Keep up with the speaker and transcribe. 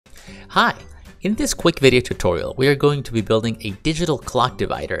Hi! In this quick video tutorial, we are going to be building a digital clock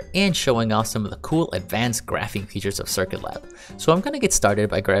divider and showing off some of the cool advanced graphing features of CircuitLab. So I'm going to get started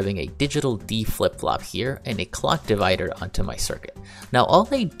by grabbing a digital D flip-flop here and a clock divider onto my circuit. Now all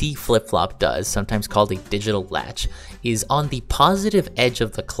a D flip-flop does, sometimes called a digital latch, is on the positive edge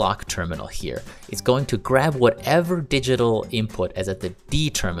of the clock terminal here. It's going to grab whatever digital input is at the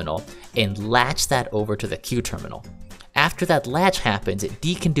D terminal and latch that over to the Q terminal. After that latch happens,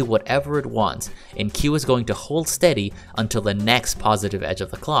 D can do whatever it wants, and Q is going to hold steady until the next positive edge of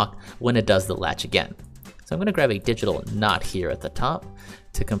the clock when it does the latch again. So I'm going to grab a digital knot here at the top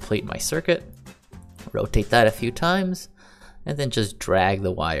to complete my circuit, rotate that a few times, and then just drag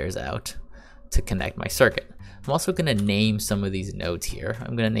the wires out to connect my circuit. I'm also going to name some of these nodes here.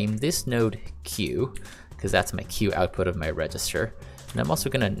 I'm going to name this node Q, because that's my Q output of my register. And I'm also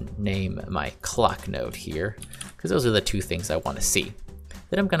going to name my clock node here, because those are the two things I want to see.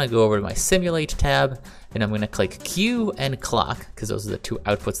 Then I'm going to go over to my Simulate tab, and I'm going to click Q and clock, because those are the two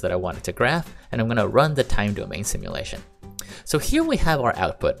outputs that I wanted to graph, and I'm going to run the time domain simulation. So here we have our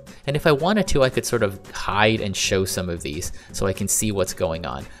output, and if I wanted to, I could sort of hide and show some of these so I can see what's going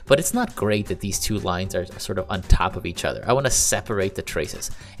on. But it's not great that these two lines are sort of on top of each other. I want to separate the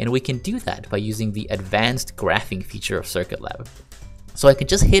traces, and we can do that by using the advanced graphing feature of CircuitLab. So I can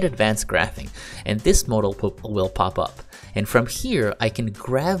just hit advanced graphing and this modal will pop up. And from here, I can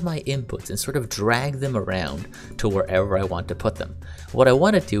grab my inputs and sort of drag them around to wherever I want to put them. What I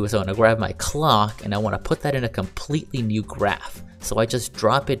want to do is I want to grab my clock and I want to put that in a completely new graph. So I just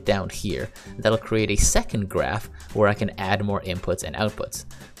drop it down here. That'll create a second graph where I can add more inputs and outputs.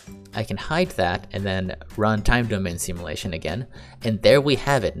 I can hide that and then run time domain simulation again, and there we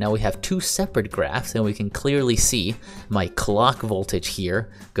have it. Now we have two separate graphs and we can clearly see my clock voltage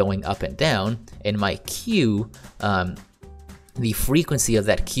here going up and down, and my Q, the frequency of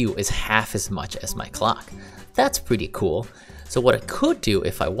that Q is half as much as my clock. That's pretty cool. So what I could do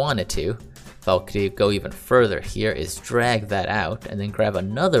if I wanted to, if I could go even further here, is drag that out and then grab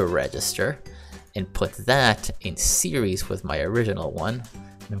another register and put that in series with my original one.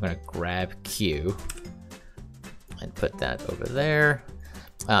 I'm going to grab Q and put that over there.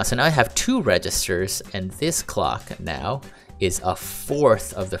 So now I have two registers, and this clock now is a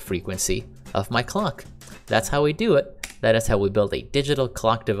fourth of the frequency of my clock. That's how we do it. That is how we build a digital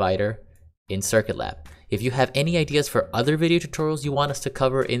clock divider in CircuitLab. If you have any ideas for other video tutorials you want us to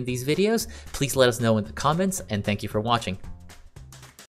cover in these videos, please let us know in the comments, and thank you for watching.